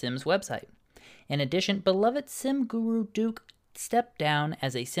of the Sims website. In addition, beloved sim guru Duke stepped down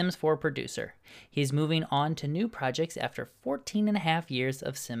as a Sims 4 producer. He's moving on to new projects after 14 and a half years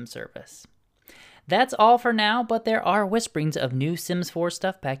of sim service. That's all for now, but there are whisperings of new Sims 4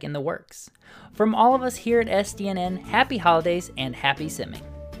 stuff back in the works. From all of us here at SDNN, happy holidays and happy simming.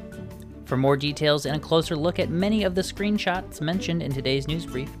 For more details and a closer look at many of the screenshots mentioned in today's news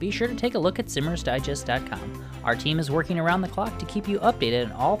brief, be sure to take a look at SimmersDigest.com. Our team is working around the clock to keep you updated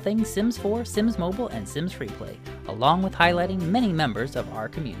on all things Sims 4, Sims Mobile, and Sims Freeplay, along with highlighting many members of our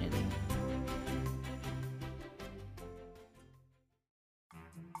community.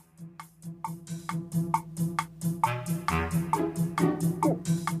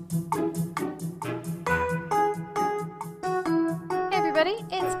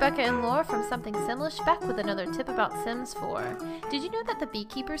 It's Becca and Laura from Something Simlish back with another tip about Sims 4. Did you know that the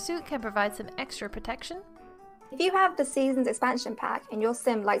Beekeeper suit can provide some extra protection? If you have the season's expansion pack and your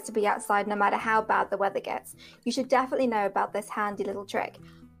sim likes to be outside no matter how bad the weather gets, you should definitely know about this handy little trick.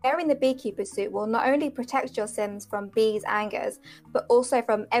 Wearing the Beekeeper suit will not only protect your sims from bees' angers, but also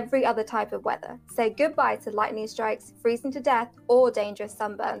from every other type of weather. Say goodbye to lightning strikes, freezing to death, or dangerous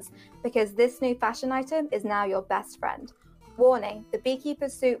sunburns, because this new fashion item is now your best friend. Warning, the Beekeeper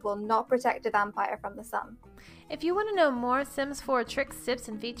suit will not protect a vampire from the sun. If you want to know more Sims 4 tricks, tips,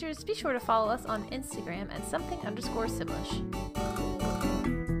 and features, be sure to follow us on Instagram at something_Simlish.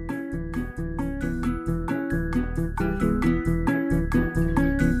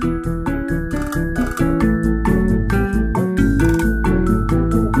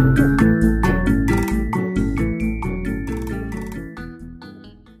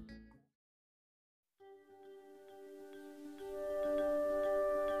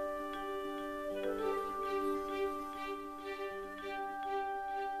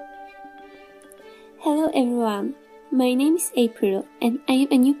 Hello everyone, my name is April and I am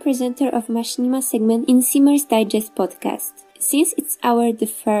a new presenter of Machinima segment in Simmers Digest podcast. Since it's the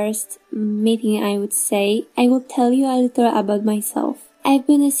first meeting I would say, I will tell you a little about myself. I've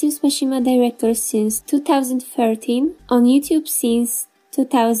been a Sims Machinima director since 2013, on YouTube since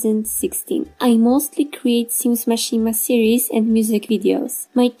 2016. I mostly create Sims Machinima series and music videos.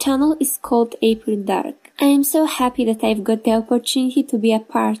 My channel is called April Dark. I am so happy that I've got the opportunity to be a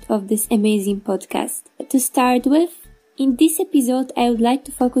part of this amazing podcast. To start with, in this episode I would like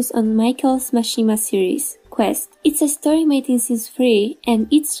to focus on Michael's Machinima series, Quest. It's a story made in Sims 3 and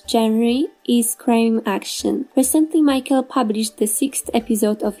its genre is crime action. Recently Michael published the 6th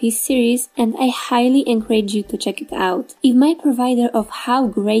episode of his series and I highly encourage you to check it out. If my provider of how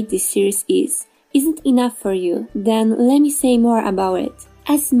great this series isn't enough for you, then let me say more about it.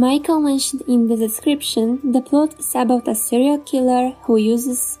 As Michael mentioned in the description, the plot is about a serial killer who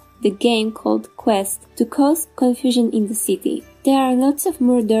uses the game called Quest to cause confusion in the city. There are lots of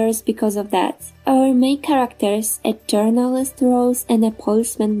murders because of that. Our main characters, a journalist Rose and a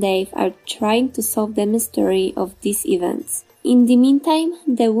policeman Dave, are trying to solve the mystery of these events. In the meantime,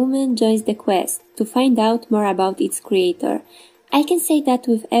 the woman joins the quest to find out more about its creator. I can say that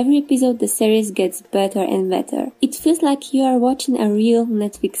with every episode the series gets better and better. It feels like you are watching a real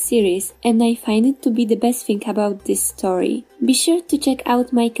Netflix series and I find it to be the best thing about this story. Be sure to check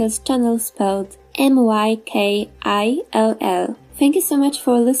out Michael's channel spelled MYKILL. Thank you so much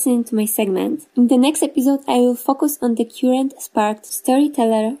for listening to my segment. In the next episode I will focus on the current Sparked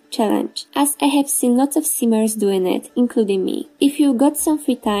Storyteller Challenge, as I have seen lots of simmers doing it, including me. If you got some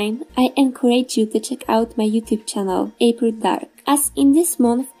free time, I encourage you to check out my YouTube channel, April Dark, as in this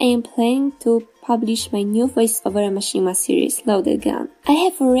month I am planning to publish my new voiceover Machinima series, Loaded Gun. I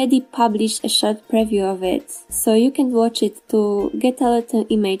have already published a short preview of it, so you can watch it to get a little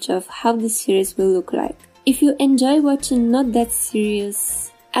image of how the series will look like. If you enjoy watching not that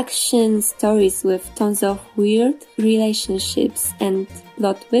serious action stories with tons of weird relationships and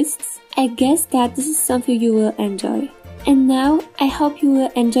plot twists, I guess that this is something you will enjoy. And now, I hope you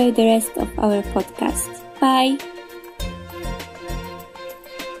will enjoy the rest of our podcast. Bye!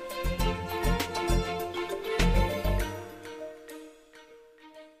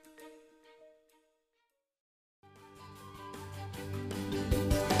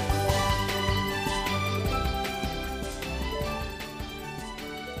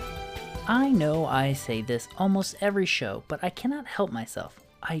 I know I say this almost every show, but I cannot help myself.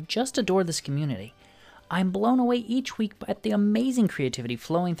 I just adore this community. I'm blown away each week at the amazing creativity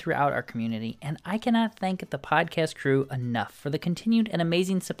flowing throughout our community, and I cannot thank the podcast crew enough for the continued and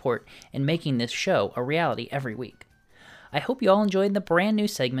amazing support in making this show a reality every week. I hope you all enjoyed the brand new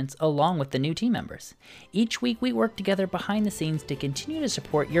segments along with the new team members. Each week we work together behind the scenes to continue to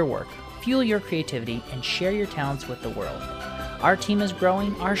support your work, fuel your creativity, and share your talents with the world. Our team is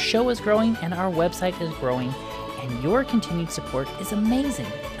growing, our show is growing, and our website is growing, and your continued support is amazing.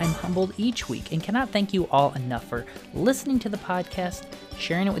 I'm humbled each week and cannot thank you all enough for listening to the podcast,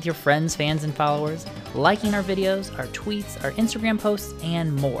 sharing it with your friends, fans, and followers, liking our videos, our tweets, our Instagram posts,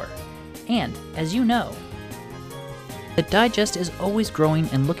 and more. And, as you know, the Digest is always growing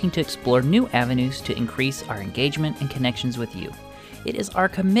and looking to explore new avenues to increase our engagement and connections with you. It is our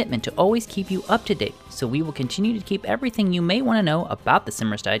commitment to always keep you up to date, so we will continue to keep everything you may want to know about the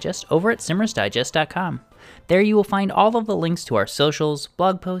Simmers Digest over at simmersdigest.com. There you will find all of the links to our socials,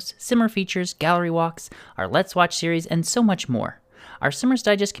 blog posts, Simmer features, gallery walks, our Let's Watch series, and so much more. Our Simmers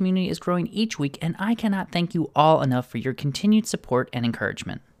Digest community is growing each week, and I cannot thank you all enough for your continued support and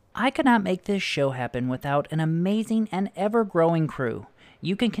encouragement. I could not make this show happen without an amazing and ever-growing crew.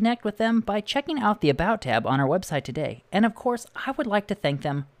 You can connect with them by checking out the About tab on our website today, and of course, I would like to thank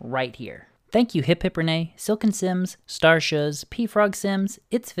them right here. Thank you Hip Hip Renee, Silken Sims, Starshuz, P-Frog Sims,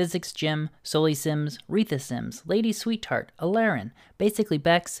 It's Physics Jim, Soli Sims, Retha Sims, Lady Sweetheart, Alarin, Basically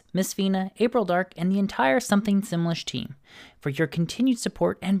Bex, Miss Fina, April Dark, and the entire Something Simlish team for your continued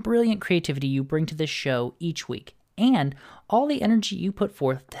support and brilliant creativity you bring to this show each week, and all the energy you put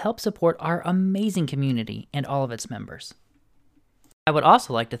forth to help support our amazing community and all of its members. I would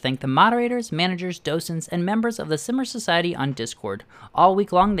also like to thank the moderators, managers, docents, and members of the Simmer Society on Discord. All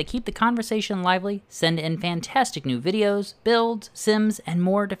week long, they keep the conversation lively, send in fantastic new videos, builds, sims, and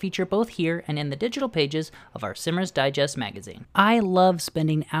more to feature both here and in the digital pages of our Simmers Digest magazine. I love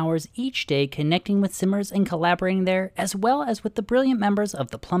spending hours each day connecting with Simmers and collaborating there, as well as with the brilliant members of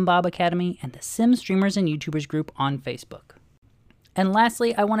the Plum Bob Academy and the Sim Streamers and YouTubers group on Facebook. And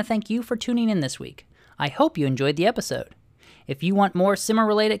lastly, I want to thank you for tuning in this week. I hope you enjoyed the episode. If you want more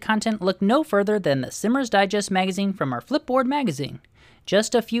Simmer-related content, look no further than the Simmers Digest magazine from our Flipboard magazine.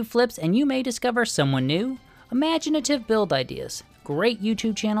 Just a few flips and you may discover someone new, imaginative build ideas, great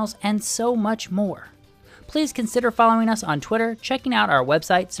YouTube channels, and so much more. Please consider following us on Twitter, checking out our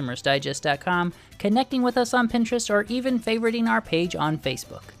website, simmersdigest.com, connecting with us on Pinterest, or even favoriting our page on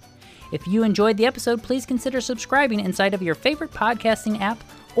Facebook. If you enjoyed the episode, please consider subscribing inside of your favorite podcasting app,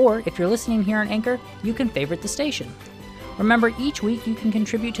 or if you're listening here on Anchor, you can favorite the station. Remember, each week you can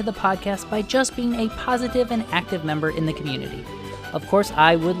contribute to the podcast by just being a positive and active member in the community. Of course,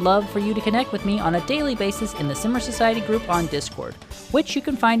 I would love for you to connect with me on a daily basis in the Simmer Society group on Discord, which you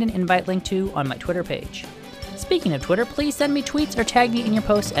can find an invite link to on my Twitter page. Speaking of Twitter, please send me tweets or tag me in your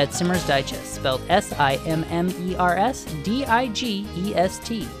posts at Simmers Digest, spelled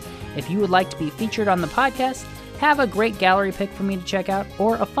SIMMERSDIGEST. If you would like to be featured on the podcast, have a great gallery pick for me to check out,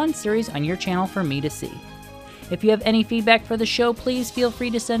 or a fun series on your channel for me to see. If you have any feedback for the show, please feel free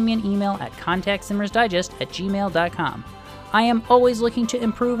to send me an email at contactsimmersdigest@gmail.com. I am always looking to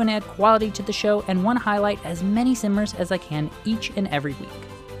improve and add quality to the show and want to highlight as many Simmers as I can each and every week.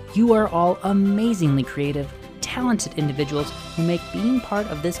 You are all amazingly creative, talented individuals who make being part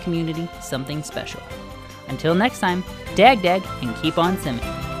of this community something special. Until next time, dag dag and keep on simming.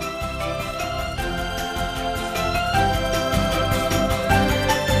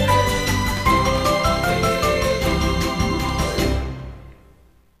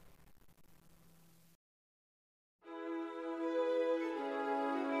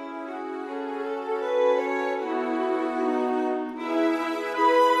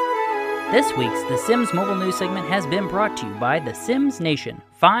 This week's The Sims Mobile News segment has been brought to you by The Sims Nation.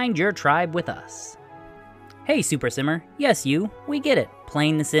 Find your tribe with us. Hey Super Simmer, yes you, we get it.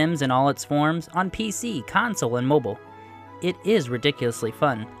 Playing The Sims in all its forms on PC, console, and mobile. It is ridiculously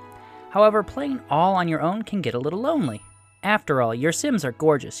fun. However, playing all on your own can get a little lonely. After all, your Sims are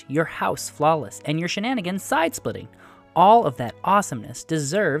gorgeous, your house flawless, and your shenanigans side-splitting. All of that awesomeness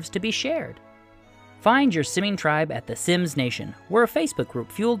deserves to be shared. Find your simming tribe at The Sims Nation. We're a Facebook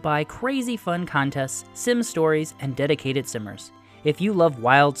group fueled by crazy fun contests, sim stories, and dedicated simmers. If you love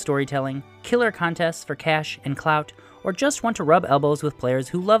wild storytelling, killer contests for cash and clout, or just want to rub elbows with players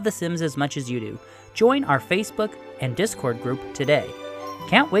who love The Sims as much as you do, join our Facebook and Discord group today.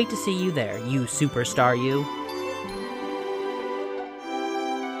 Can't wait to see you there, you superstar you.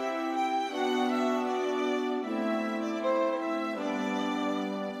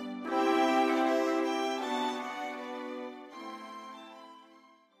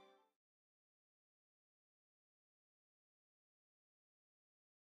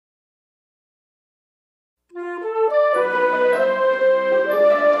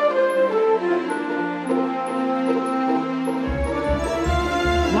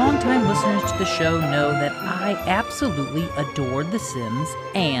 longtime listeners to the show know that I absolutely adore The Sims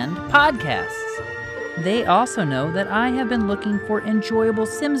and podcasts. They also know that I have been looking for enjoyable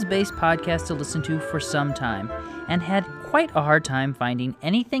Sims-based podcasts to listen to for some time, and had quite a hard time finding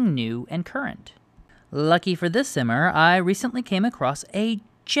anything new and current. Lucky for this Simmer, I recently came across a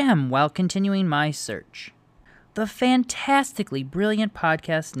gem while continuing my search. The fantastically brilliant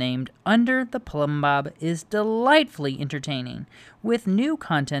podcast named Under the Plum Bob is delightfully entertaining, with new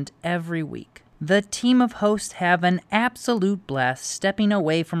content every week. The team of hosts have an absolute blast stepping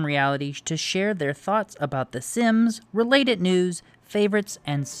away from reality to share their thoughts about The Sims, related news, favorites,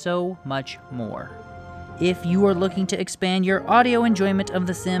 and so much more. If you are looking to expand your audio enjoyment of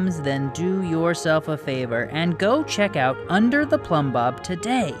The Sims, then do yourself a favor and go check out Under the Plum Bob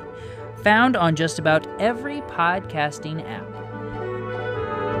today. Found on just about every podcasting app.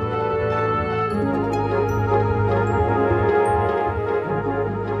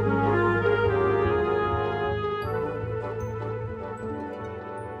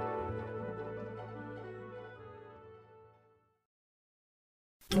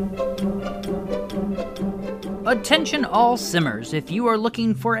 Attention all Simmers, if you are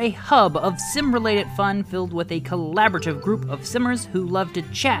looking for a hub of sim-related fun filled with a collaborative group of Simmers who love to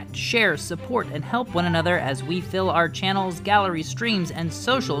chat, share, support, and help one another as we fill our channels, galleries, streams, and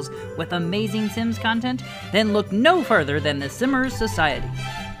socials with amazing Sims content, then look no further than the Simmers Society.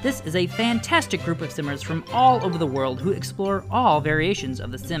 This is a fantastic group of Simmers from all over the world who explore all variations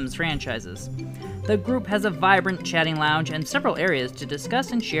of the Sims franchises. The group has a vibrant chatting lounge and several areas to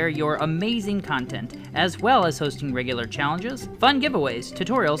discuss and share your amazing content, as well as hosting regular challenges, fun giveaways,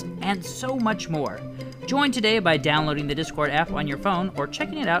 tutorials, and so much more. Join today by downloading the Discord app on your phone or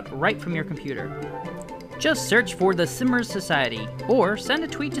checking it out right from your computer. Just search for the Simmers Society, or send a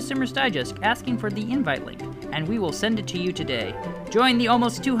tweet to Simmers Digest asking for the invite link, and we will send it to you today. Join the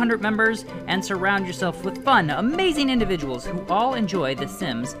almost 200 members and surround yourself with fun, amazing individuals who all enjoy The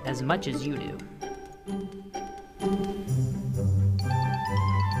Sims as much as you do.